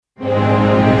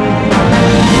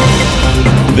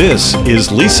This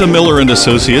is Lisa Miller and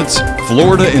Associates,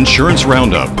 Florida Insurance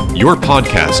Roundup, your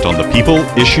podcast on the people,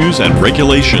 issues, and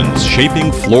regulations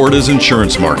shaping Florida's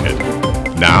insurance market.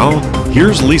 Now,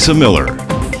 here's Lisa Miller.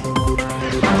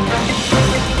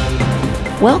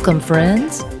 Welcome,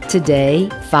 friends. Today,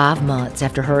 5 months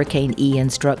after Hurricane Ian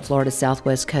struck Florida's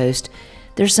southwest coast,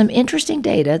 there's some interesting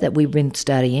data that we've been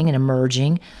studying and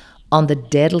emerging on the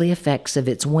deadly effects of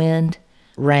its wind,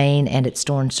 rain, and its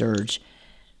storm surge.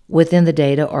 Within the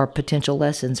data are potential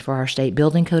lessons for our state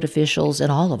building code officials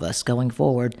and all of us going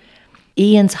forward.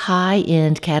 Ian's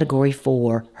high-end Category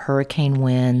 4 hurricane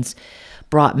winds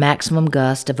brought maximum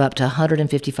gusts of up to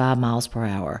 155 miles per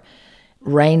hour,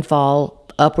 rainfall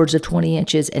upwards of 20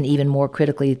 inches, and even more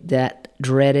critically, that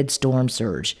dreaded storm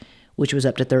surge, which was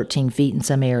up to 13 feet in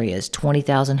some areas.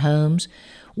 20,000 homes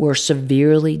were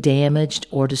severely damaged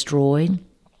or destroyed,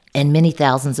 and many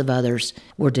thousands of others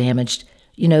were damaged.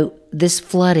 You know, this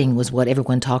flooding was what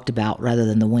everyone talked about rather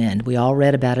than the wind. We all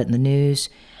read about it in the news,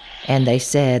 and they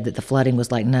said that the flooding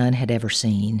was like none had ever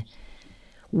seen.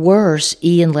 Worse,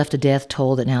 Ian left a death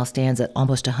toll that now stands at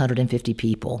almost 150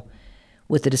 people,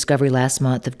 with the discovery last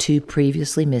month of 2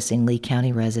 previously missing Lee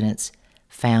County residents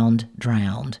found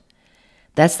drowned.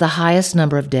 That's the highest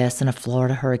number of deaths in a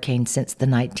Florida hurricane since the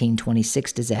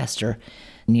 1926 disaster,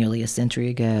 nearly a century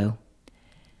ago.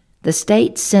 The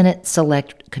State Senate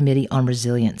Select Committee on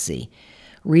Resiliency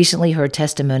recently heard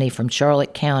testimony from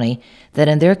Charlotte County that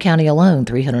in their county alone,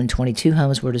 322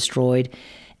 homes were destroyed,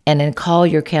 and in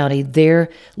Collier County, their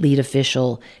lead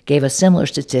official gave a similar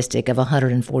statistic of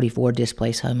 144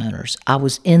 displaced homeowners. I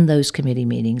was in those committee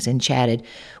meetings and chatted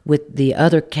with the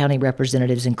other county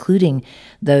representatives, including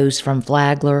those from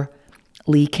Flagler,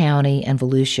 Lee County, and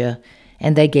Volusia,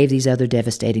 and they gave these other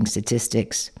devastating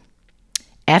statistics.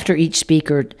 After each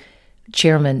speaker,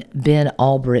 Chairman Ben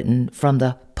Albritton from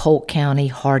the Polk County,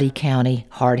 Hardy County,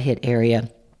 hard-hit area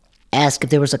asked if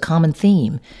there was a common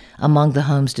theme among the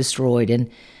homes destroyed, and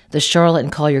the Charlotte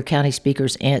and Collier County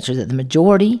speakers answered that the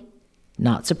majority,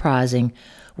 not surprising,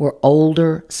 were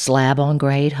older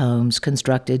slab-on-grade homes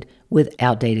constructed with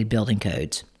outdated building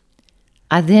codes.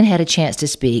 I then had a chance to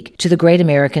speak to the great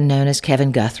American known as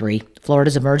Kevin Guthrie,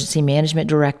 Florida's Emergency Management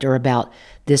Director, about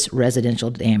this residential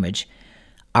damage.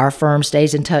 Our firm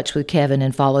stays in touch with Kevin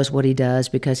and follows what he does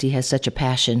because he has such a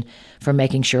passion for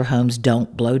making sure homes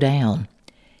don't blow down.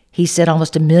 He said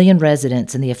almost 1 million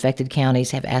residents in the affected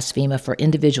counties have asked FEMA for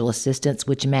individual assistance,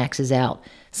 which maxes out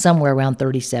somewhere around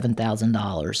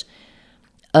 $37,000.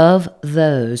 Of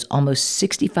those, almost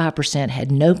 65%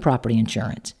 had no property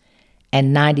insurance,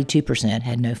 and 92%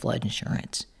 had no flood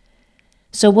insurance.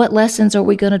 So what lessons are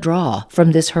we going to draw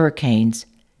from this hurricane's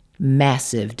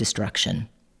massive destruction?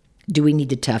 Do we need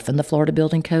to toughen the Florida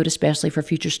Building Code, especially for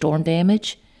future storm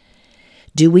damage?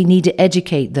 Do we need to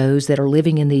educate those that are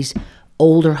living in these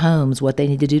older homes what they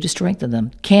need to do to strengthen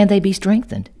them? Can they be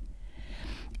strengthened?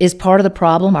 Is part of the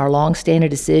problem our long-standing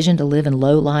decision to live in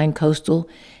low-lying coastal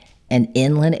and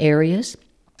inland areas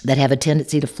that have a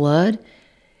tendency to flood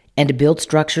and to build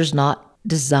structures not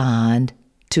designed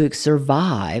to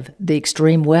survive the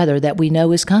extreme weather that we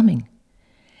know is coming?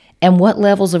 And what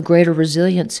levels of greater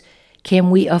resilience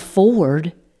can we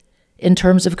afford in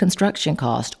terms of construction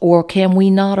cost, or can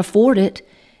we not afford it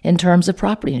in terms of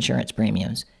property insurance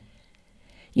premiums?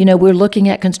 You know, we're looking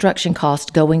at construction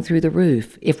costs going through the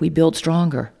roof if we build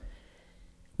stronger.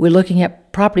 We're looking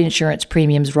at property insurance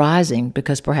premiums rising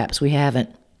because perhaps we haven't.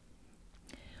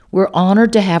 We're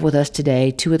honored to have with us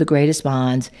today 2 of the greatest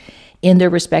minds in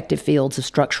their respective fields of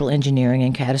structural engineering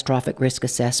and catastrophic risk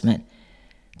assessment.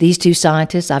 These 2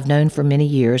 scientists I've known for many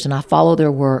years, and I follow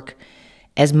their work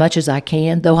as much as I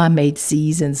can, though I made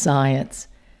C's in science.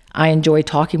 I enjoy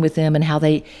talking with them and how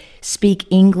they speak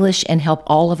English and help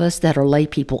all of us that are lay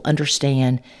people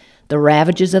understand the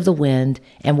ravages of the wind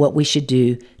and what we should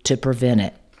do to prevent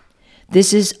it.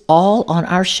 This is all on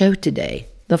our show today,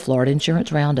 the Florida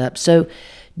Insurance Roundup. So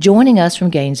joining us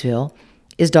from Gainesville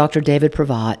is Dr. David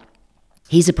Pravat.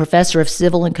 He's a professor of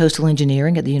civil and coastal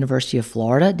engineering at the University of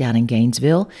Florida down in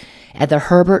Gainesville at the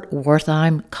Herbert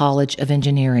Wertheim College of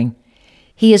Engineering.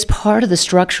 He is part of the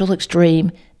Structural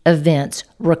Extreme Events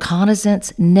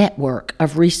Reconnaissance Network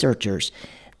of researchers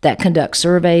that conduct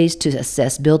surveys to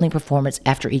assess building performance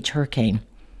after each hurricane.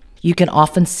 You can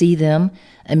often see them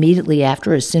immediately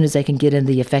after, as soon as they can get in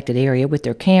the affected area with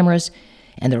their cameras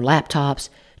and their laptops,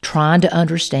 trying to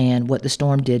understand what the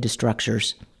storm did to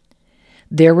structures.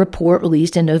 Their report,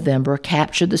 released in November,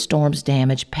 captured the storm's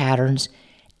damage patterns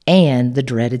and the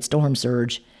dreaded storm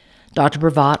surge. Dr.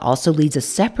 Pravat also leads a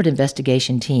separate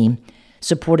investigation team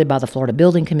supported by the Florida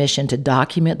Building Commission to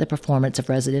document the performance of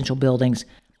residential buildings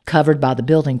covered by the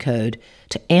building code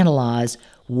to analyze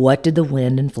what did the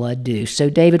wind and flood do. So,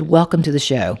 David, welcome to the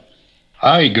show.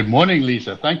 Hi, good morning,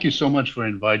 Lisa. Thank you so much for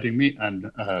inviting me,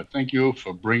 and thank you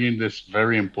for bringing this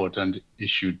very important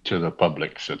issue to the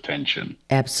public's attention.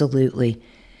 Absolutely.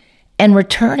 And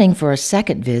returning for a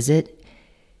second visit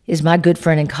is my good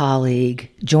friend and colleague,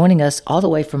 joining us all the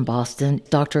way from Boston,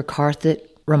 Dr. Karthik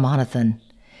Ramanathan.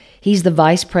 He's the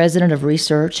Vice President of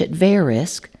Research at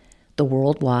Verisk, the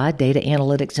worldwide data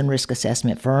analytics and risk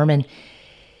assessment firm, and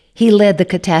he led the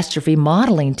catastrophe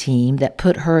modeling team that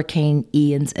put Hurricane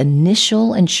Ian's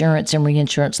initial insurance and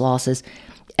reinsurance losses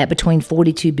at between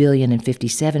 $42 billion and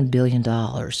 $57 billion,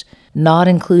 not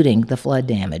including the flood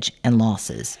damage and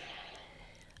losses.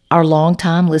 Our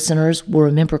longtime listeners will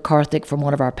remember Karthik from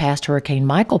one of our past Hurricane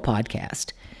Michael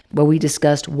podcasts, where we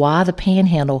discussed why the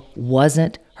Panhandle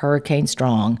wasn't hurricane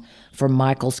strong for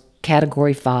Michael's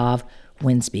Category 5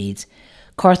 wind speeds.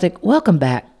 Karthik, welcome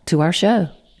back to our show.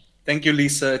 Thank you,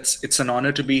 Lisa. It's an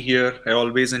honor to be here. I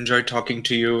always enjoy talking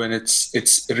to you, and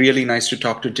it's really nice to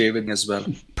talk to David as well.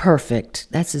 Perfect.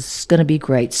 That's going to be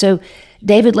great. So,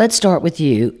 David, let's start with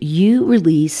you. You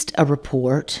released a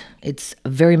report. It's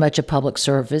very much a public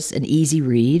service, an easy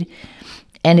read,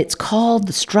 and it's called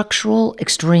the Structural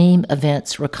Extreme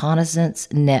Events Reconnaissance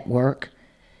Network.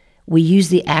 We use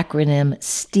the acronym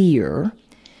STEER.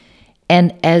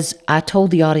 And as I told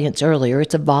the audience earlier,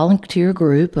 it's a volunteer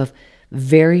group of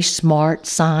very smart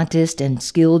scientists and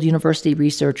skilled university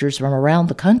researchers from around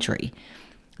the country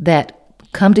that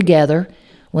come together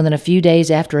within a few days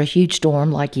after a huge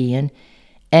storm like Ian,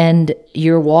 and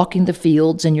you're walking the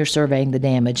fields and you're surveying the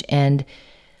damage. And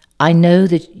I know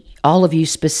that all of you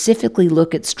specifically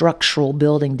look at structural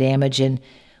building damage, and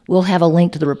we'll have a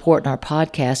link to the report in our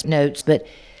podcast notes, but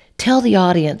tell the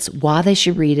audience why they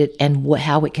should read it and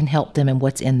how it can help them and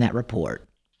what's in that report.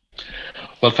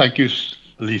 Well, thank you,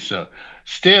 Lisa.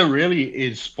 STEER really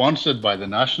is sponsored by the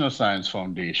National Science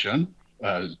Foundation,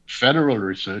 federal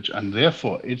research, and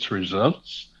therefore its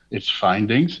results, its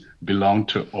findings belong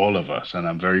to all of us. And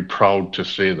I'm very proud to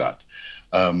say that.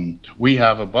 We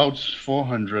have about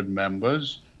 400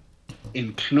 members,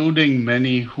 including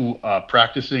many who are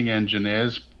practicing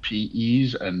engineers,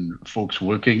 PEs, and folks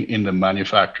working in the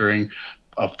manufacturing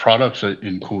of products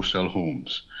in coastal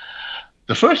homes.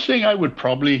 The first thing I would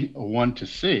probably want to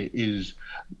say is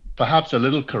perhaps a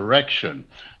little correction.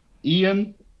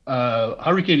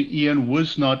 Hurricane Ian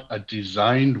was not a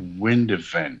designed wind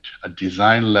event, a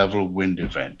design level wind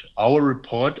event. Our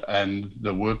report and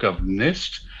the work of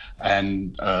NIST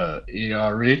and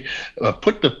ARA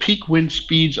put the peak wind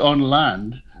speeds on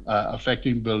land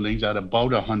affecting buildings at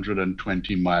about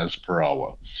 120 miles per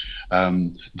hour.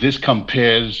 This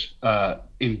compares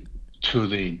to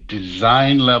the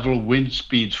design level wind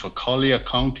speeds for Collier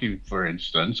County, for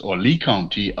instance, or Lee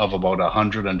County, of about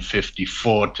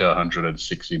 154 to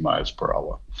 160 miles per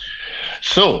hour.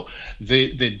 So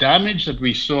the damage that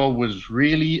we saw was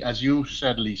really, as you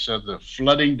said, Lisa, the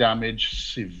flooding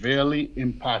damage severely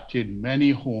impacted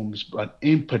many homes, but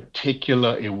in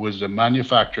particular, it was the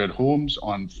manufactured homes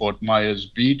on Fort Myers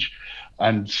Beach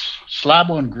and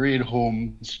slab-on-grade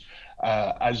homes.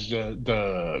 As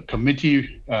the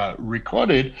committee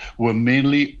recorded, were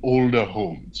mainly older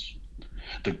homes.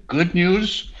 The good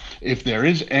news, if there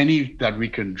is any that we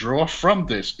can draw from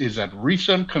this, is that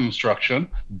recent construction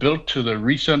built to the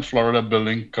recent Florida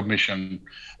Building Commission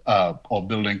or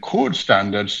Building Code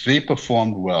standards, they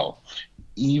performed well,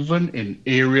 even in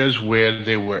areas where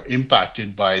they were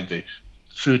impacted by the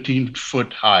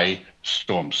 13-foot high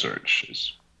storm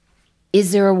surges.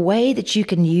 Is there a way that you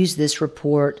can use this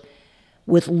report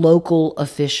with local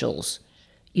officials?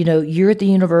 You know, you're at the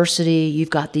university, you've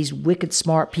got these wicked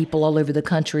smart people all over the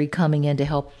country coming in to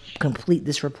help complete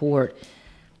this report.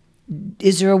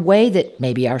 Is there a way that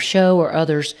maybe our show or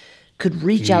others could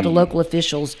reach out to local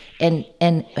officials, and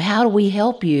how do we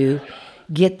help you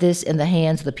get this in the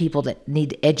hands of the people that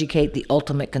need to educate the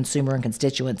ultimate consumer and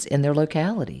constituents in their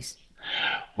localities?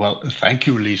 Well, thank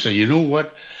you, Lisa. You know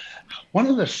what? One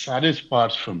of the saddest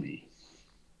parts for me,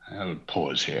 I'll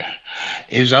pause here,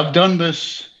 is I've done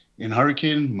this in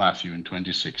Hurricane Matthew in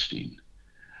 2016,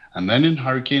 and then in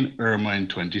Hurricane Irma in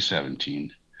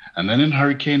 2017, and then in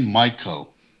Hurricane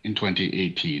Michael in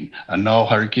 2018, and now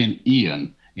Hurricane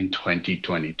Ian in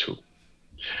 2022.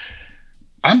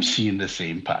 I'm seeing the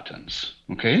same patterns,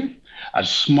 okay? As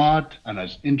smart and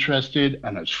as interested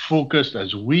and as focused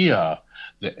as we are,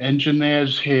 the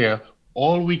engineers here,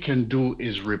 all we can do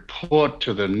is report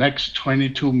to the next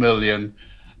 22 million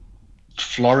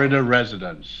Florida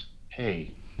residents,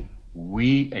 hey,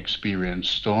 we experience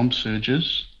storm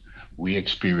surges, we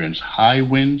experience high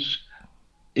winds,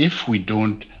 if we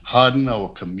don't harden our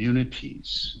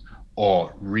communities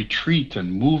or retreat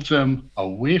and move them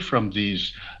away from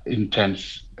these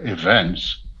intense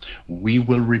events, we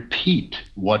will repeat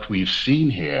what we've seen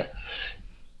here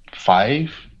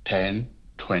 5, 10,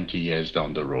 20 years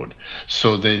down the road.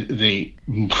 So the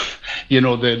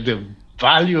the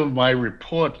value of my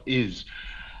report is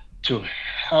to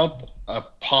help a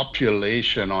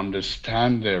population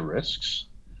understand their risks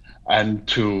and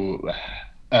to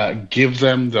give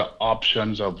them the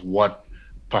options of what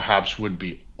perhaps would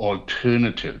be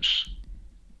alternatives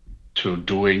to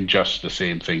doing just the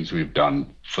same things we've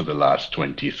done for the last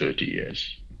 20, 30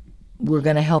 years. We're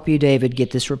going to help you, David,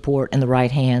 get this report in the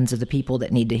right hands of the people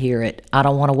that need to hear it. I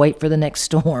don't want to wait for the next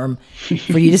storm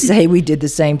for you to say we did the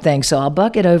same thing. So I'll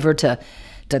buck it over to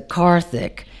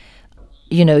Karthik.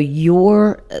 You know,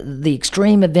 the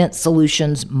Extreme Event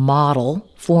Solutions model,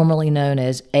 formerly known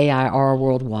as AIR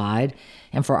Worldwide.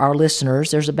 And for our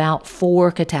listeners, there's about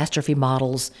 4 catastrophe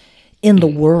models in the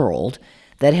world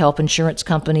that help insurance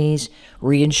companies,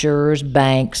 reinsurers,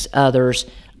 banks, others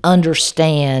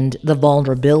understand the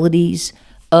vulnerabilities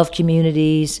of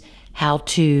communities, how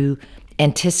to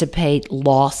anticipate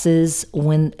losses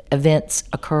when events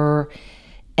occur.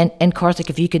 And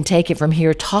Karthik, if you can take it from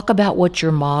here, talk about what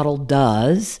your model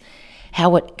does,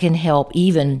 how it can help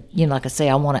even, like I say,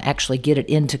 I want to actually get it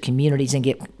into communities and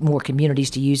get more communities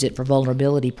to use it for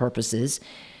vulnerability purposes.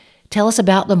 Tell us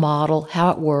about the model, how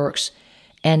it works,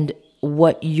 and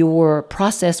what your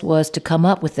process was to come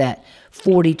up with that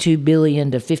 $42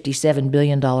 billion to $57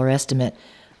 billion estimate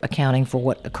accounting for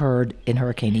what occurred in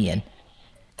Hurricane Ian.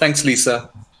 Thanks, Lisa.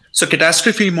 So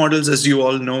catastrophe models, as you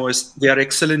all know, they are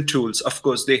excellent tools. Of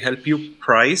course, they help you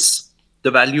price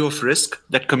the value of risk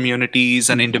that communities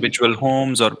and individual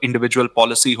homes or individual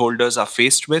policyholders are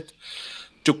faced with,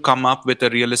 to come up with a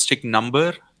realistic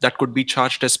number that could be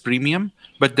charged as premium.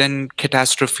 But then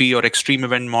catastrophe or extreme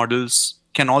event models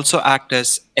can also act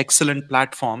as excellent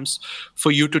platforms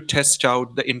for you to test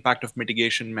out the impact of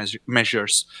mitigation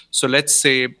measures. So let's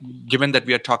say, given that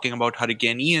we are talking about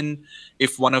Hurricane Ian,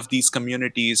 if one of these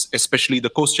communities, especially the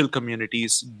coastal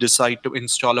communities, decide to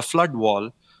install a flood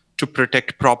wall to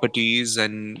protect properties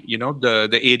and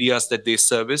the areas that they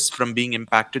service from being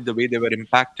impacted the way they were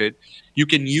impacted, you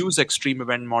can use extreme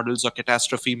event models or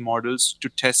catastrophe models to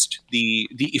test the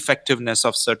effectiveness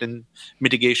of certain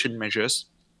mitigation measures.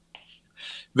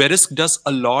 Verisk does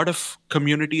a lot of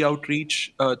community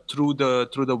outreach through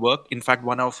the work. In fact,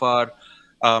 one of our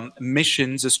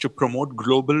missions is to promote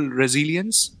global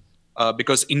resilience,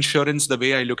 because insurance, the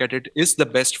way I look at it, is the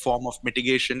best form of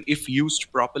mitigation if used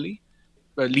properly.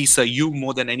 Lisa, you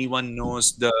more than anyone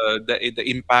knows the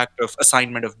impact of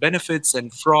assignment of benefits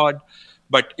and fraud.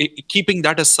 But keeping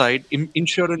that aside,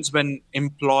 insurance, when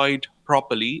employed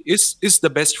properly, is the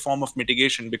best form of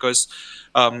mitigation, because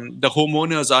the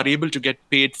homeowners are able to get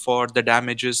paid for the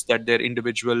damages that their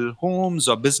individual homes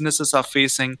or businesses are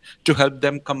facing, to help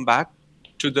them come back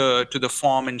to the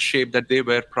form and shape that they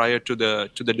were prior to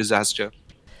the disaster.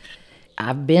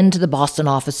 I've been to the Boston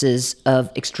offices of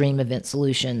Extreme Event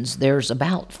Solutions. There's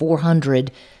about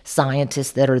 400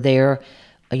 scientists that are there,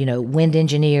 wind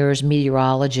engineers,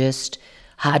 meteorologists,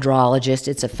 hydrologists.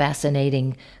 It's a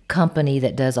fascinating company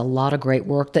that does a lot of great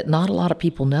work that not a lot of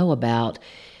people know about.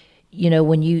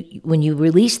 When you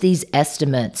release these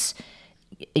estimates,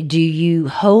 do you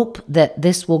hope that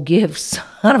this will give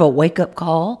kind of a wake-up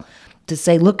call to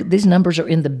say, look, these numbers are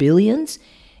in the billions?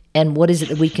 And what is it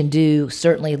that we can do?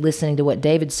 Certainly listening to what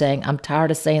David's saying, I'm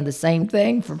tired of saying the same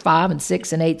thing for 5 and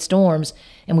 6 and 8 storms,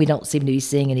 and we don't seem to be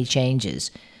seeing any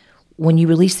changes. When you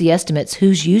release the estimates,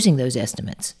 who's using those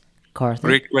estimates? Karthik?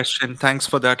 Great question. Thanks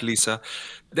for that, Lisa.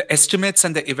 The estimates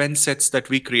and the event sets that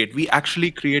we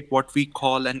actually create what we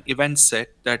call an event set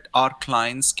that our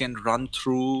clients can run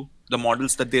through the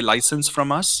models that they license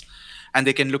from us, and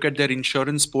they can look at their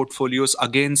insurance portfolios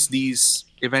against these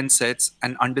event sets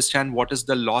and understand what is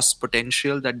the loss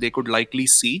potential that they could likely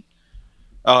see.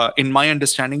 In my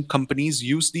understanding, companies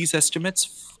use these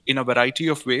estimates in a variety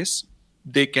of ways.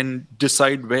 They can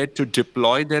decide where to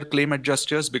deploy their claim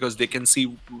adjusters, because they can see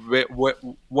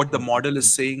what the model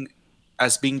is saying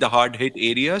as being the hard hit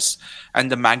areas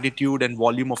and the magnitude and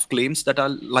volume of claims that are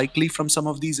likely from some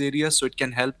of these areas. So it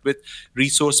can help with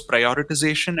resource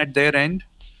prioritization at their end,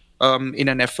 in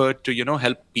an effort to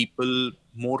help people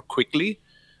more quickly.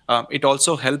 It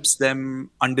also helps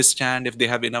them understand if they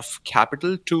have enough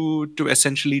capital to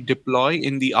essentially deploy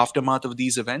in the aftermath of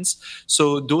these events.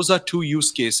 So those are two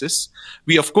use cases.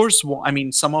 We, of course,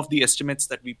 some of the estimates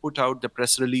that we put out, the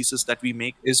press releases that we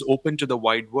make, is open to the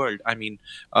wide world.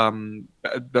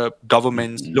 The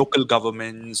governments, local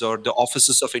governments, or the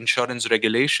offices of insurance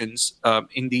regulations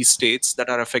in these states that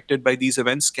are affected by these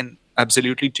events can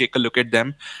absolutely take a look at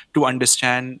them to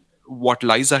understand what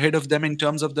lies ahead of them in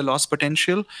terms of the loss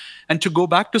potential. And to go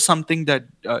back to something that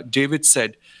David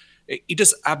said, it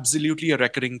is absolutely a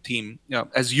recurring theme.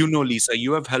 As you know, Lisa,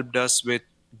 you have helped us with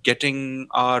getting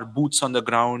our boots on the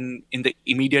ground in the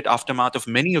immediate aftermath of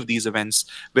many of these events,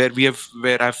 where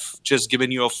I've just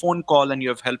given you a phone call and you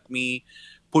have helped me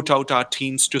put out our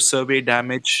teams to survey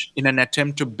damage in an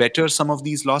attempt to better some of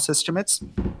these loss estimates.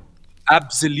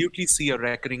 Absolutely see a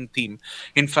recurring theme.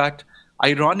 In fact,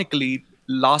 ironically,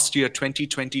 last year,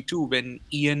 2022, when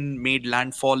Ian made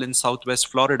landfall in Southwest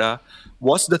Florida,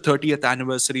 was the 30th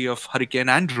anniversary of Hurricane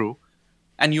Andrew.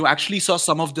 And you actually saw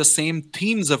some of the same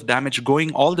themes of damage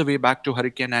going all the way back to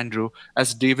Hurricane Andrew.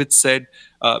 As David said,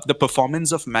 the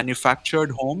performance of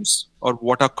manufactured homes, or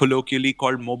what are colloquially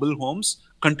called mobile homes,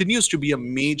 continues to be a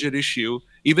major issue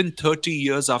even 30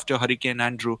 years after Hurricane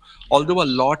Andrew. Although a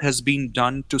lot has been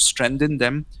done to strengthen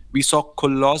them, we saw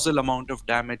colossal amount of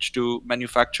damage to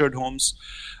manufactured homes.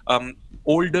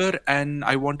 Older and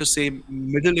I want to say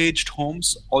middle-aged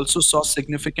homes also saw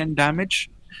significant damage.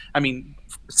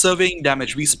 Surveying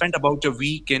damage, we spent about a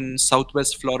week in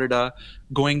Southwest Florida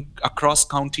going across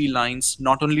county lines,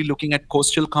 not only looking at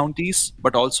coastal counties,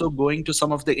 but also going to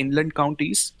some of the inland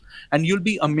counties. And you'll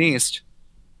be amazed,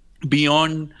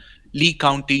 beyond Lee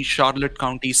County, Charlotte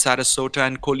County, Sarasota,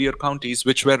 and Collier counties,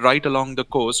 which were right along the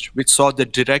coast, which saw the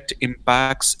direct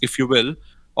impacts, if you will,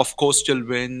 of coastal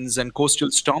winds and coastal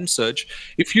storm surge.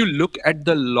 If you look at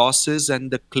the losses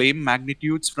and the claim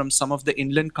magnitudes from some of the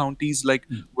inland counties like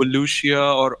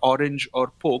Volusia or Orange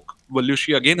or Polk,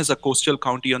 Volusia again is a coastal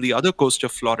county on the other coast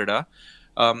of Florida,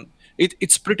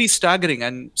 it's pretty staggering.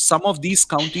 And some of these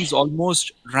counties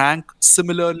almost rank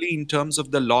similarly in terms of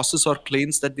the losses or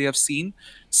claims that they have seen,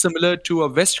 similar to a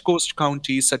West Coast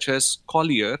county such as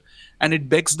Collier. And it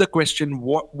begs the question,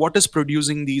 what is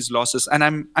producing these losses? And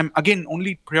I'm again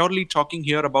only purely talking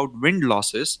here about wind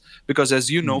losses, because as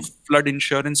you know, flood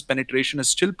insurance penetration is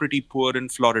still pretty poor in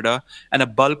Florida, and a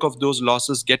bulk of those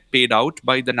losses get paid out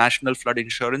by the National Flood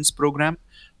Insurance Program,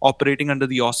 operating under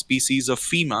the auspices of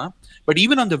FEMA. But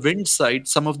even on the wind side,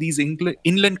 some of these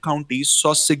inland counties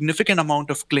saw significant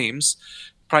amount of claims,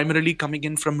 primarily coming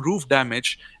in from roof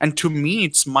damage. And to me,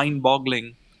 it's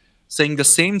mind-boggling, saying the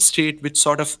same state which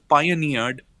sort of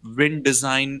pioneered wind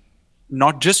design,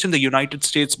 not just in the United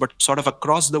States, but sort of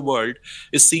across the world,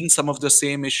 is seeing some of the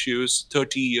same issues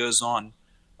 30 years on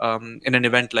in an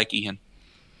event like Ian.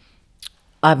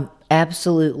 I'm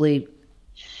absolutely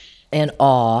in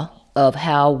awe of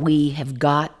how we have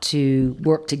got to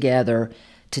work together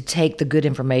to take the good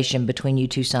information between you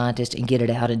two scientists and get it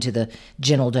out into the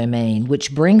general domain,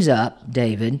 which brings up,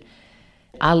 David,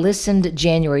 I listened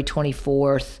January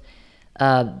 24th,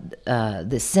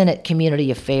 the Senate Community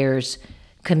Affairs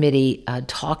Committee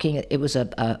talking. It was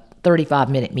a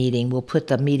 35-minute meeting. We'll put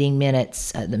the meeting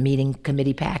minutes, the meeting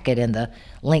committee packet, and the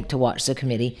link to watch the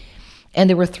committee. And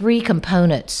there were three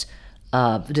components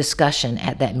of discussion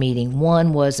at that meeting.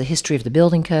 One was the history of the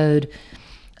building code.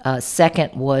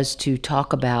 Second was to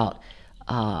talk about,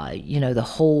 the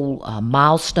whole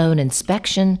milestone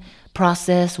inspection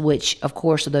process, which, of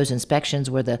course, are those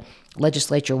inspections where the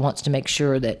legislature wants to make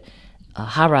sure that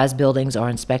high-rise buildings are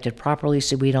inspected properly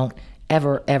so we don't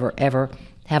ever, ever, ever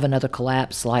have another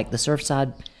collapse like the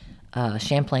Surfside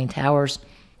Champlain Towers.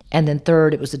 And then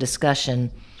third, it was a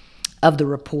discussion of the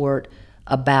report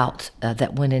about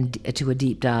that went into a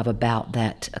deep dive about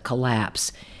that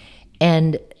collapse.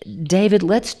 And David,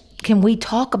 can we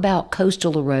talk about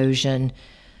coastal erosion?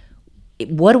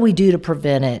 What do we do to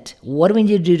prevent it? What do we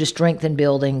need to do to strengthen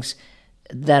buildings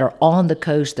that are on the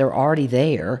coast? They're already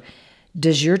there.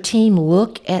 Does your team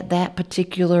look at that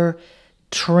particular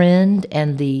trend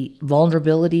and the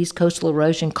vulnerabilities coastal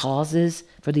erosion causes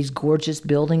for these gorgeous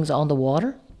buildings on the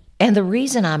water? And the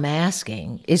reason I'm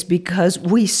asking is because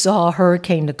we saw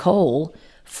Hurricane Nicole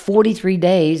 43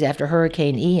 days after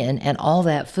Hurricane Ian, and all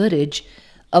that footage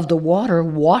of the water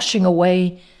washing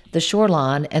away the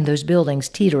shoreline and those buildings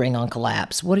teetering on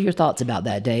collapse. What are your thoughts about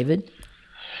that, David?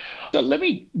 So let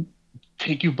me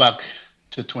take you back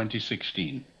to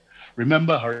 2016.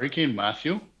 Remember Hurricane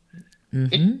Matthew?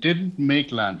 Mm-hmm. It didn't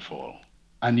make landfall,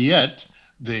 and yet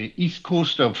the east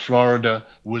coast of Florida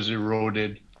was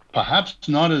eroded perhaps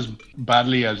not as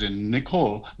badly as in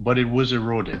Nicole, but it was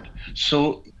eroded.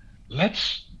 So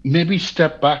let's maybe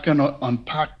step back and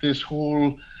unpack this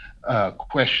whole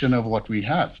question of what we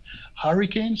have.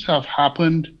 Hurricanes have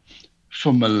happened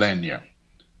for millennia.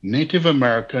 Native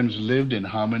Americans lived in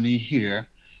harmony here,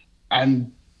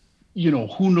 and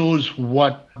who knows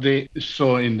what they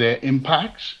saw in their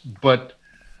impacts, but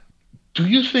do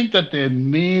you think that there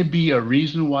may be a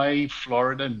reason why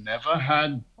Florida never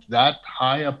had that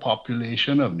high a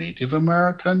population of Native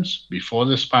Americans before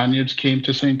the Spaniards came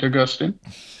to St. Augustine?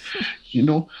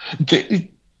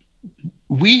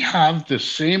 We have the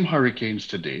same hurricanes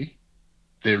today.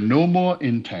 They're no more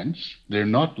intense, they're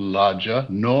not larger,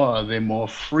 nor are they more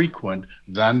frequent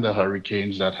than the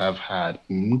hurricanes that have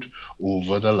happened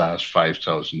over the last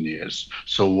 5,000 years.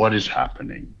 So what is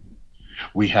happening?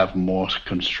 We have more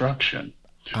construction.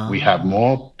 We have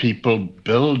more people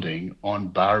building on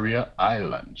barrier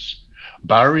islands.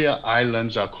 Barrier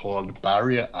islands are called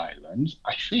barrier islands,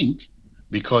 I think,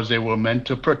 because they were meant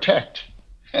to protect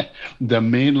the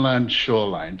mainland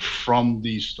shoreline from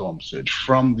these storm surge,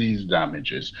 from these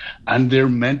damages, and they're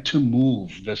meant to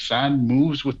move. The sand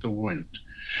moves with the wind.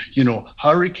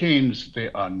 Hurricanes, they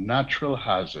are natural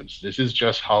hazards. This is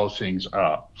just how things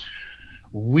are.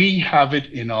 We have it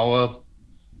in our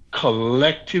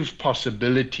collective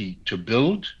possibility to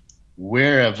build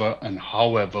wherever and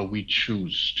however we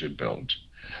choose to build.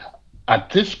 At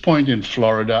this point in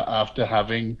Florida, after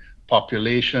having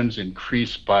populations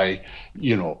increased by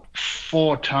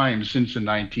 4 times since the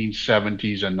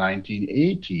 1970s and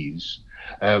 1980s,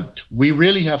 we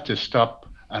really have to stop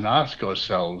and ask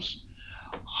ourselves,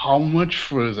 how much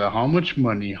further, how much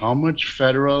money, how much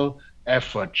federal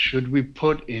effort should we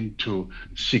put into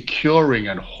securing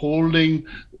and holding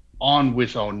on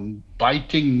with our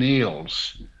biting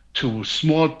nails to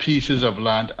small pieces of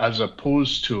land, as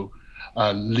opposed to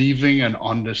leaving and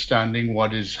understanding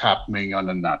what is happening on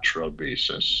a natural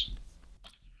basis?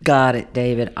 Got it,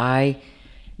 David. I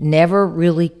never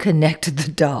really connected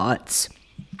the dots.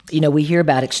 We hear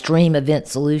about extreme event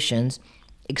solutions,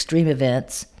 extreme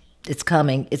events. It's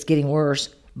coming, it's getting worse.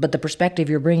 But the perspective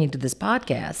you're bringing to this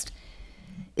podcast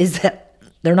is that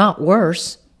they're not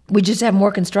worse. We just have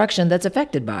more construction that's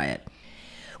affected by it.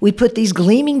 We put these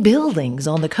gleaming buildings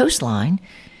on the coastline,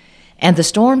 and the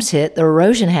storms hit, the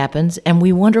erosion happens, and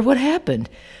we wonder what happened.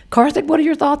 Karthik, what are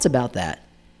your thoughts about that?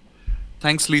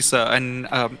 Thanks, Lisa. And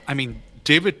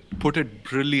David put it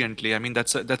brilliantly.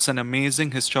 That's an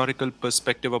amazing historical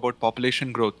perspective about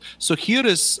population growth. So here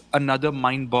is another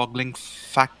mind-boggling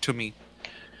fact to me.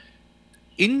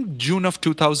 In June of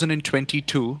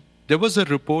 2022, there was a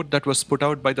report that was put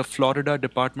out by the Florida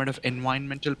Department of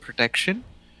Environmental Protection,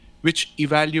 which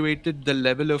evaluated the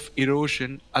level of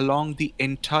erosion along the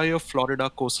entire Florida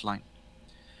coastline.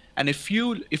 And if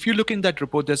you look in that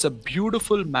report, there's a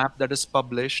beautiful map that is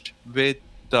published with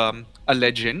a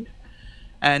legend.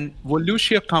 And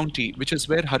Volusia County, which is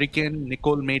where Hurricane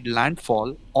Nicole made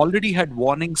landfall, already had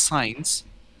warning signs,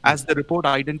 as the report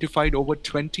identified over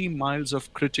 20 miles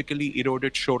of critically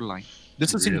eroded shoreline.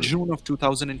 This is in June of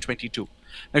 2022.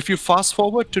 Now, if you fast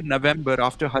forward to November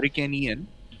after Hurricane Ian,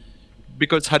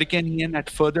 because Hurricane Ian had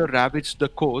further ravaged the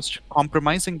coast,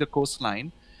 compromising the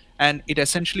coastline, and it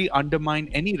essentially undermined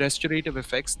any restorative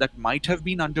effects that might have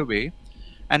been underway.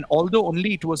 And although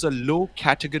only it was a low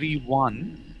category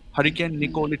 1, Hurricane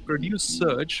Nicole, it produced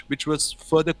surge, which was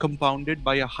further compounded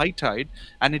by a high tide,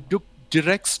 and it took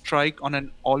direct strike on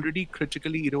an already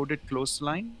critically eroded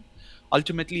coastline,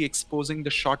 ultimately exposing the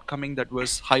shortcoming that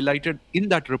was highlighted in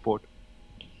that report.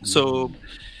 So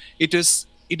it is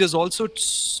also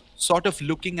sort of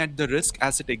looking at the risk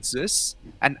as it exists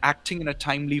and acting in a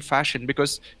timely fashion,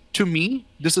 because to me,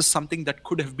 this is something that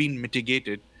could have been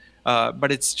mitigated.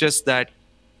 But it's just that,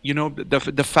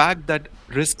 the fact that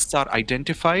risks are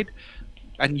identified,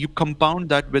 and you compound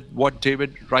that with what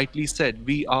David rightly said,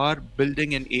 we are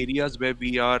building in areas where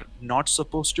we are not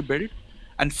supposed to build.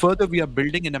 And further, we are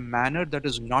building in a manner that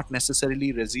is not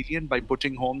necessarily resilient by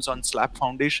putting homes on slab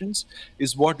foundations,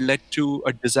 is what led to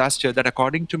a disaster that,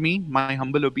 according to me, my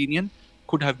humble opinion,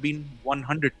 could have been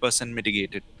 100%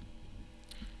 mitigated.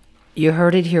 You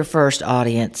heard it here first,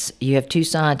 audience. You have 2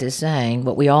 scientists saying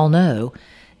what we all know: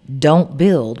 don't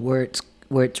build where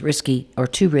it's risky or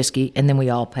too risky, and then we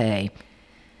all pay.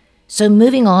 So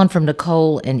moving on from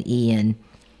Nicole and Ian,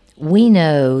 we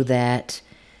know that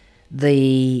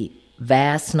the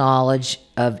vast knowledge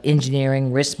of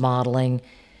engineering, risk modeling,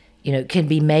 can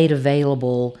be made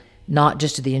available not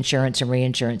just to the insurance and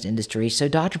reinsurance industry. So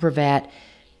Dr. Pravat,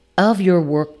 of your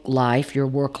work life, your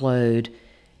workload,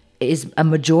 is a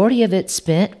majority of it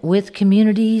spent with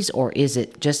communities, or is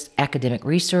it just academic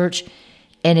research?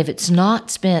 And if it's not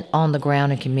spent on the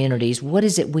ground in communities, what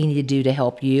is it we need to do to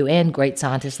help you and great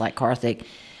scientists like Karthik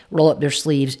roll up their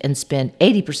sleeves and spend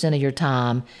 80% of your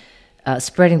time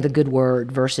spreading the good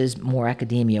word versus more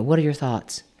academia? What are your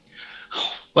thoughts?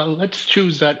 Well, let's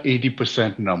choose that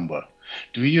 80% number.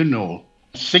 Do you know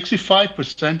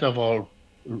 65% of our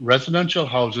residential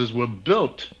houses were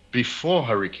built before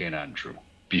Hurricane Andrew,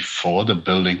 before the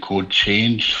building code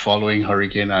changed following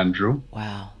Hurricane Andrew?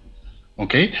 Wow.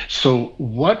 Okay, so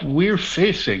what we're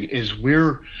facing is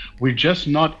we're just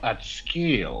not at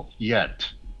scale yet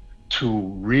to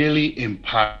really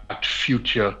impact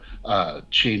future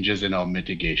changes in our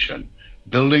mitigation.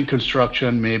 Building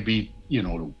construction may be,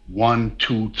 1,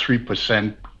 2,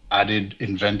 3% added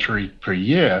inventory per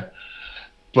year,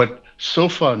 but so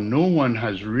far no one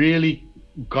has really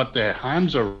got their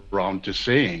hands around to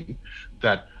saying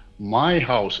that my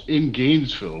house in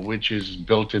Gainesville, which is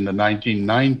built in the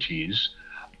 1990s,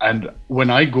 and when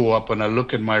I go up and I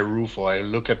look at my roof, or I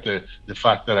look at the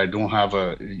fact that I don't have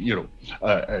a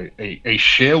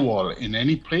shear wall in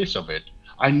any place of it,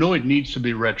 I know it needs to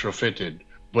be retrofitted.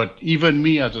 But even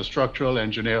me as a structural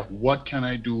engineer, what can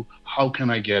I do? How can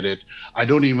I get it? I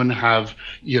don't even have,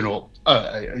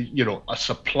 a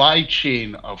supply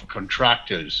chain of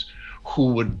contractors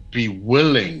who would be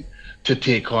willing to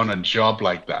take on a job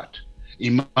like that.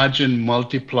 Imagine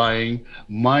multiplying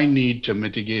my need to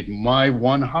mitigate my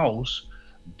one house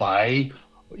by,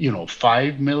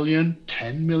 5 million,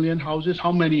 10 million houses.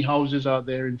 How many houses are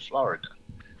there in Florida,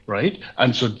 right?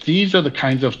 And so these are the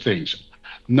kinds of things.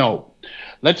 Now,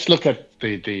 let's look at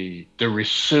the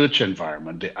research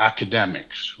environment, the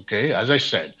academics, okay? As I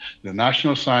said, the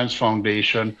National Science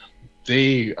Foundation,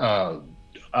 they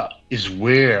is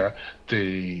where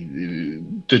the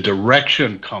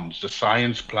direction comes, the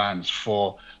science plans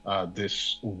for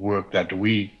this work that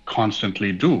we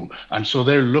constantly do. And so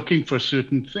they're looking for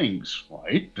certain things,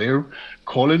 right? They're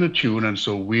calling a tune, and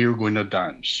so we're going to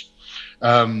dance.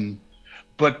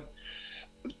 But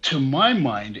to my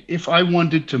mind, if I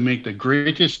wanted to make the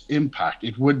greatest impact,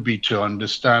 it would be to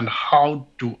understand how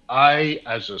do I,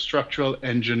 as a structural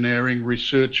engineering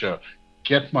researcher,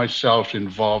 get myself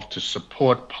involved to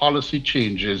support policy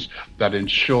changes that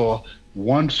ensure,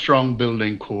 one, strong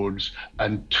building codes,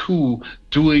 and two,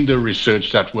 doing the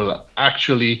research that will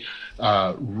actually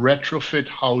retrofit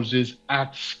houses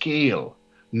at scale,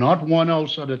 not one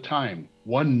house at a time,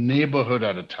 one neighborhood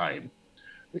at a time,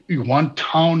 one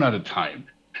town at a time.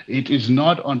 It is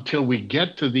not until we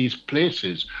get to these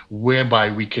places whereby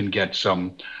we can get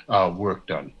some work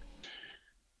done.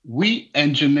 We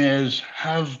engineers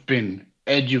have been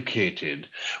educated.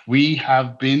 We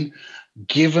have been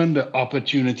given the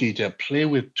opportunity to play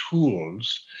with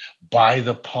tools by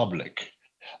the public.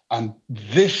 And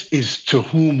this is to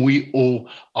whom we owe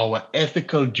our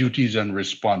ethical duties and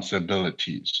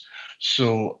responsibilities.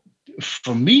 So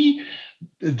for me,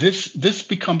 this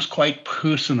becomes quite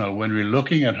personal when we're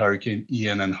looking at Hurricane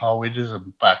Ian and how it has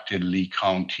impacted Lee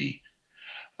County.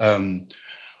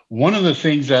 One of the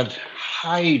things that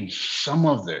hides some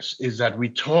of this is that we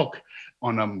talk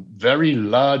on a very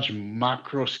large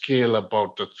macro scale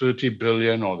about the 30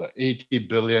 billion or the 80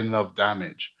 billion of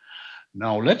damage.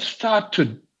 Now let's start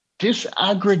to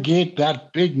disaggregate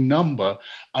that big number,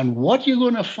 and what you're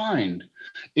going to find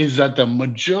is that the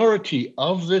majority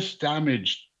of this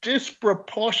damage,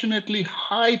 disproportionately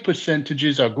high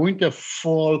percentages, are going to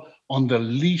fall on the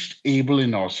least able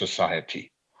in our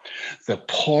society. The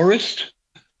poorest,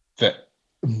 the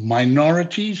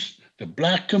minorities, the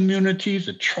Black communities,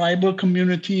 the tribal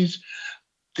communities,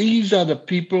 these are the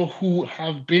people who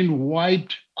have been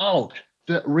wiped out.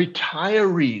 The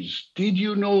retirees, did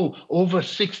you know over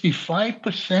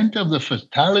 65% of the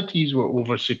fatalities were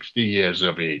over 60 years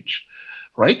of age?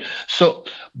 Right? So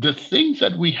the things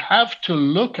that we have to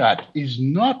look at is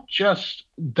not just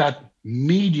that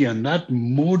median, that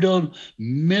modal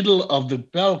middle of the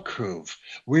bell curve.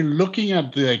 We're looking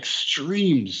at the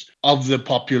extremes of the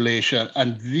population,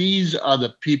 and these are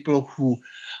the people who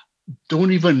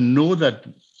don't even know that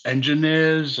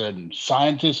engineers and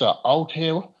scientists are out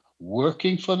here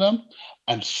working for them.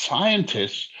 And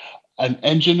scientists and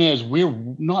engineers, we're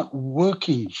not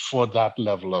working for that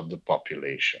level of the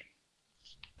population.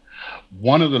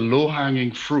 One of the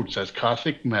low-hanging fruits, as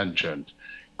Karthik mentioned,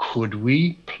 could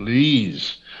we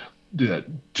please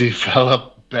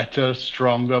develop better,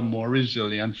 stronger, more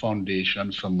resilient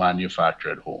foundations for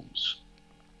manufactured homes?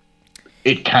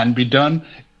 It can be done.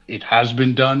 It has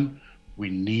been done. We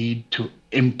need to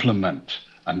implement.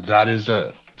 And that is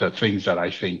the things that I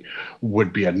think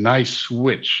would be a nice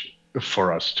switch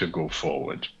for us to go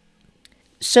forward.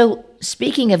 So,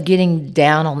 speaking of getting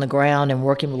down on the ground and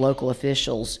working with local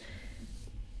officials,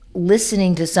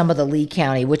 listening to some of the Lee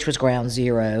County, which was ground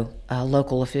zero,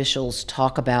 local officials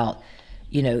talk about,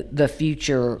 the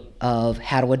future of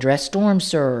how to address storm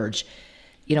surge.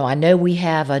 I know we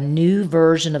have a new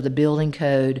version of the building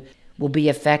code will be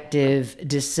effective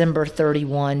December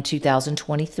 31,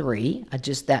 2023.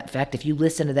 Just that fact, if you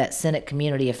listen to that Senate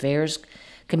Community Affairs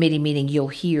Committee meeting, you'll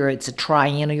hear it's a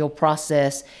triennial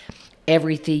process.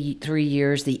 Every 3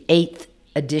 years, the 8th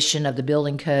edition of the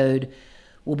building code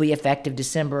will be effective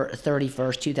December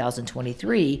 31st,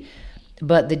 2023.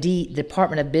 But the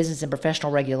Department of Business and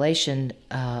Professional Regulation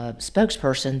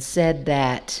spokesperson said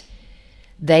that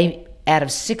they, out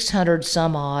of 600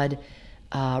 some odd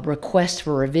requests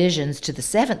for revisions to the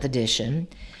 7th edition,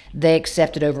 they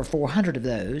accepted over 400 of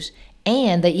those.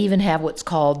 And they even have what's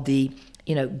called the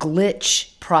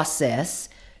glitch process.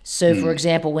 So, for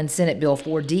example, when Senate Bill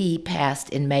 4D passed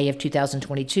in May of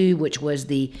 2022, which was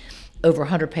the over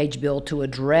 100-page bill to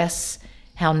address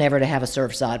how never to have a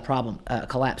Surfside problem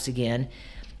collapse again,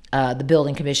 the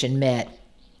Building Commission met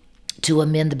to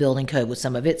amend the building code with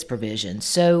some of its provisions.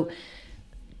 So,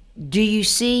 do you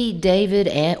see, David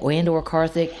and or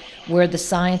Karthik, where the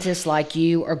scientists like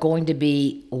you are going to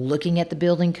be looking at the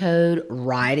building code,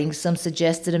 writing some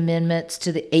suggested amendments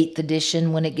to the 8th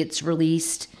edition when it gets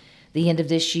released the end of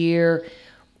this year?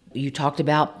 You talked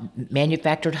about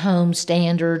manufactured home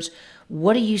standards.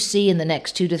 What do you see in the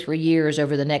next 2 to 3 years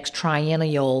over the next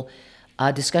triennial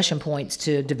discussion points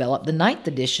to develop the 9th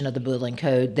edition of the building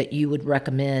code that you would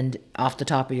recommend off the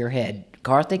top of your head?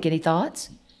 Karthik, any thoughts?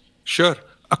 Sure.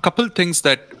 A couple things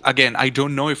that, again, I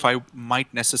don't know if I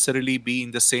might necessarily be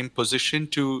in the same position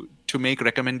to make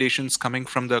recommendations coming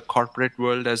from the corporate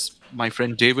world as my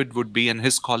friend David would be and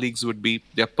his colleagues would be.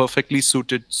 They're perfectly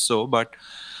suited so. But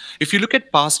if you look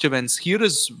at past events, here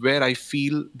is where I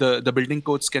feel the building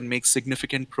codes can make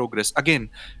significant progress. Again,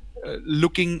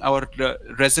 looking or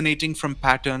resonating from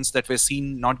patterns that were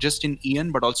seen not just in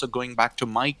Ian, but also going back to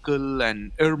Michael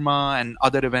and Irma and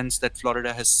other events that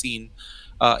Florida has seen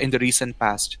in the recent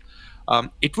past.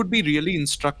 It would be really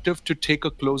instructive to take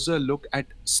a closer look at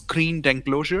screened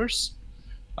enclosures,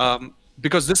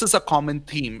 because this is a common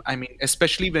theme. I mean,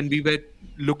 especially when we were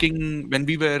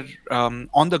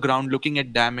on the ground looking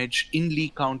at damage in Lee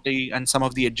County and some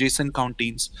of the adjacent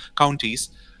counties,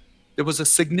 there was a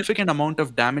significant amount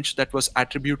of damage that was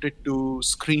attributed to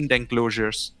screened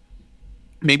enclosures.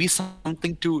 Maybe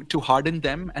something to harden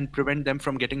them and prevent them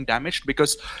from getting damaged,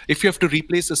 because if you have to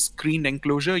replace a screened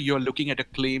enclosure, you're looking at a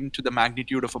claim to the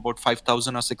magnitude of about $5,000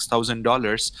 or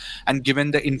 $6,000, and given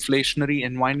the inflationary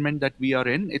environment that we are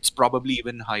in, it's probably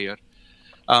even higher.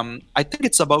 I think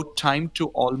it's about time to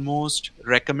almost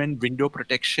recommend window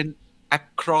protection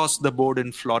across the board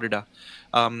in Florida.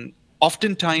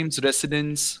 Oftentimes,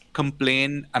 residents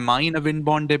complain, am I in a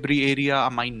wind-borne debris area?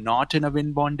 Am I not in a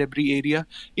wind-borne debris area?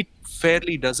 It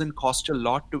fairly doesn't cost a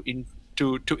lot to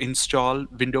install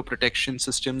window protection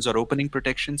systems or opening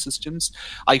protection systems.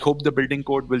 I hope the building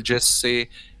code will just say,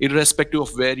 irrespective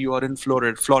of where you are in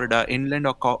Florida, inland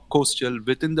or coastal,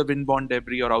 within the wind-borne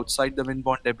debris or outside the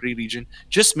wind-borne debris region,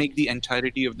 just make the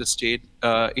entirety of the state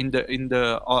in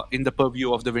the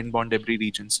purview of the wind-borne debris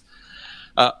regions.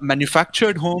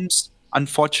 Manufactured homes,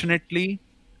 unfortunately,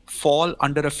 fall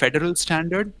under a federal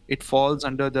standard. It falls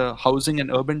under the Housing and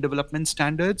Urban Development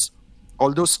Standards.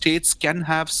 Although states can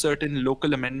have certain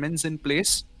local amendments in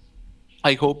place,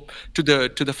 I hope to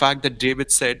the fact that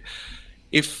David said,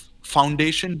 if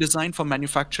foundation design for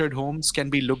manufactured homes can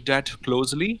be looked at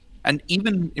closely, and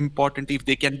even importantly, if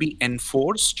they can be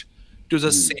enforced to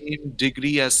the same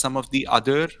degree as some of the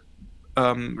other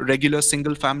regular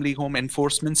single-family home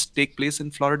enforcements take place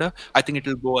in Florida, I think it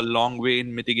will go a long way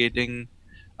in mitigating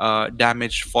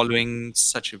damage following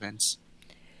such events.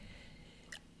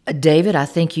 David, I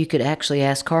think you could actually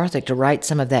ask Karthik to write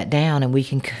some of that down, and we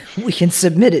can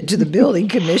submit it to the Building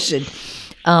Commission.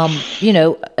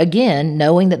 Again,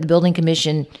 knowing that the Building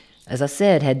Commission, as I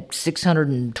said, had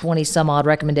 620 some odd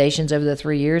recommendations over the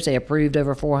 3 years, they approved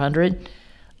over 400.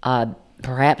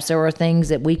 Perhaps there are things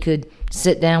that we could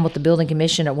sit down with the Building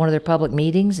Commission at one of their public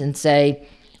meetings and say,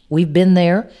 we've been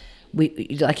there.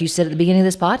 We, like you said at the beginning of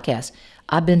this podcast,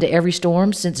 I've been to every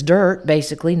storm since dirt,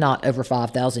 basically, not over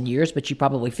 5,000 years, but you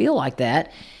probably feel like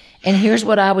that. And here's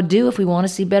what I would do if we want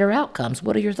to see better outcomes.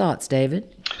 What are your thoughts,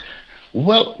 David?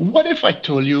 Well, what if I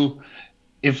told you,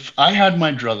 if I had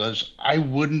my druthers, I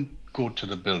wouldn't go to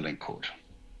the building code?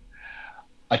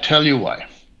 I tell you why.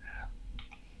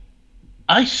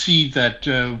 I see that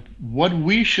what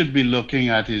we should be looking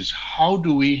at is how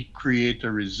do we create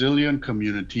a resilient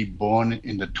community born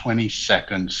in the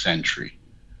 22nd century?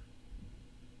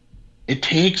 It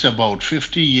takes about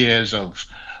 50 years of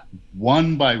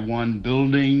one by one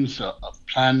buildings, of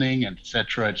planning, et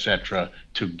cetera,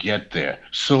 to get there.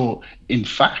 So in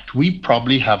fact, we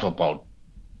probably have about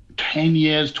 10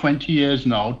 years, 20 years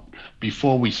now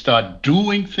before we start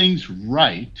doing things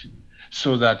right,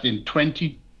 so that in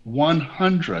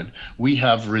 2100, we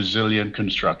have resilient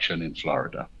construction in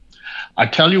Florida. I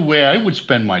tell you where I would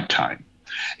spend my time.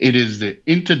 It is the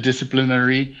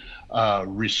interdisciplinary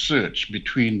research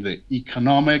between the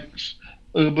economics,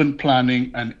 urban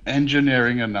planning, and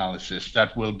engineering analysis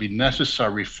that will be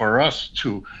necessary for us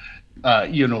to,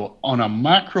 on a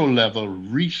macro level,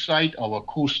 resite our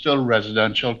coastal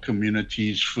residential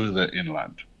communities further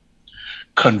inland.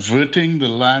 Converting the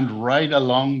land right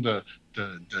along the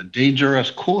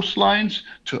dangerous coastlines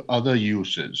to other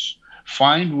uses.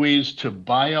 Find ways to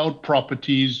buy out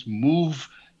properties, move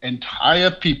entire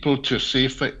people to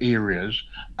safer areas,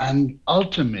 and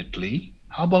ultimately,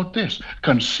 how about this?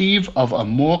 Conceive of a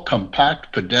more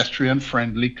compact,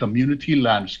 pedestrian-friendly community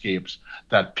landscapes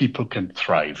that people can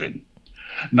thrive in.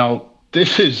 Now,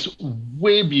 this is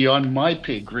way beyond my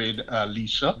pay grade,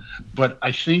 Lisa, but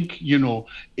I think,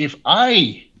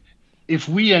 if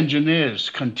we engineers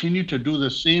continue to do the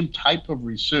same type of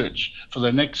research for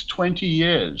the next 20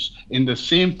 years in the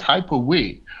same type of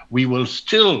way, we will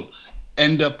still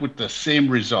end up with the same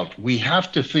result. We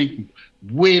have to think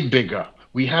way bigger.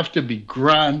 We have to be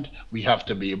grand, we have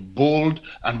to be bold,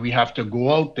 and we have to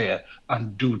go out there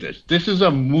and do this. This is a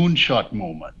moonshot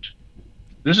moment.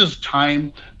 This is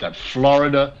time that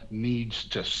Florida needs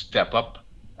to step up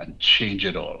and change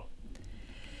it all.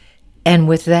 And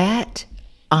with that,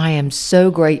 I am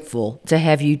so grateful to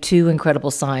have you two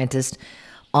incredible scientists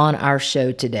on our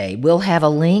show today. We'll have a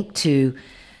link to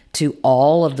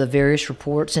all of the various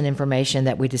reports and information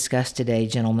that we discussed today,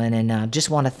 gentlemen. And I just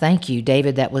want to thank you,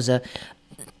 David. That was a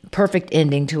perfect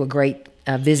ending to a great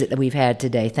visit that we've had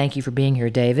today. Thank you for being here,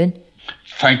 David.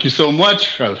 Thank you so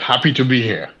much. I was happy to be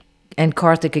here. And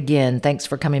Karthik, again, thanks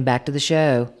for coming back to the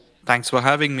show. Thanks for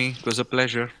having me. It was a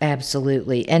pleasure.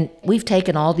 Absolutely. And we've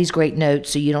taken all these great notes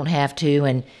so you don't have to.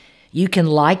 And you can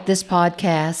like this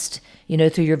podcast,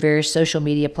 through your various social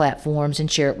media platforms and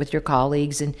share it with your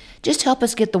colleagues and just help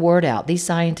us get the word out. These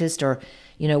scientists are,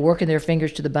 working their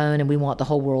fingers to the bone, and we want the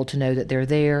whole world to know that they're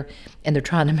there and they're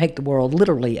trying to make the world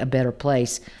literally a better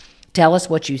place. Tell us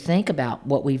what you think about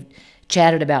what we've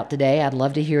chatted about today. I'd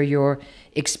love to hear your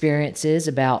experiences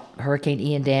about Hurricane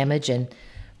Ian damage and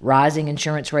rising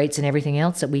insurance rates and everything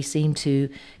else that we seem to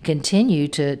continue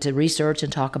to research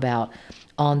and talk about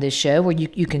on this show, where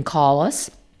you can call us.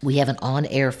 We have an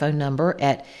on-air phone number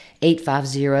at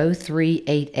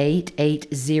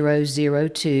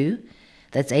 850-388-8002.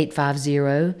 That's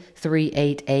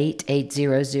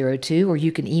 850-388-8002. Or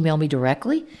you can email me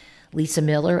directly, Lisa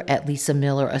Miller at Lisa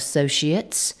Miller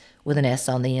Associates with an S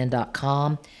on the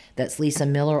end.com. That's Lisa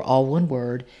Miller, all one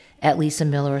word, at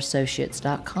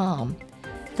lisamillerassociates.com.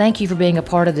 Thank you for being a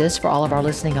part of this for all of our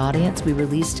listening audience. We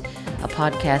released a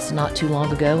podcast not too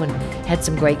long ago and had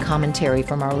some great commentary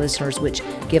from our listeners, which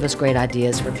give us great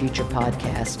ideas for future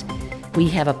podcasts. We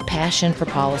have a passion for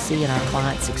policy and our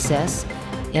client success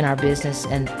in our business,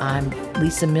 and I'm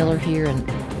Lisa Miller here and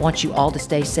want you all to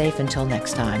stay safe until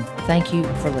next time. Thank you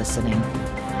for listening.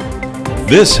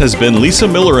 This has been Lisa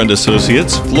Miller and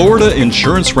Associates Florida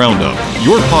Insurance Roundup,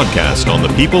 your podcast on the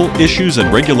people, issues,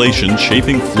 and regulations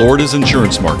shaping Florida's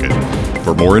insurance market.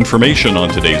 For more information on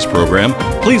today's program,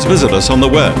 please visit us on the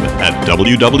web at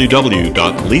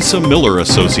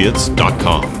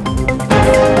www.lisamillerassociates.com.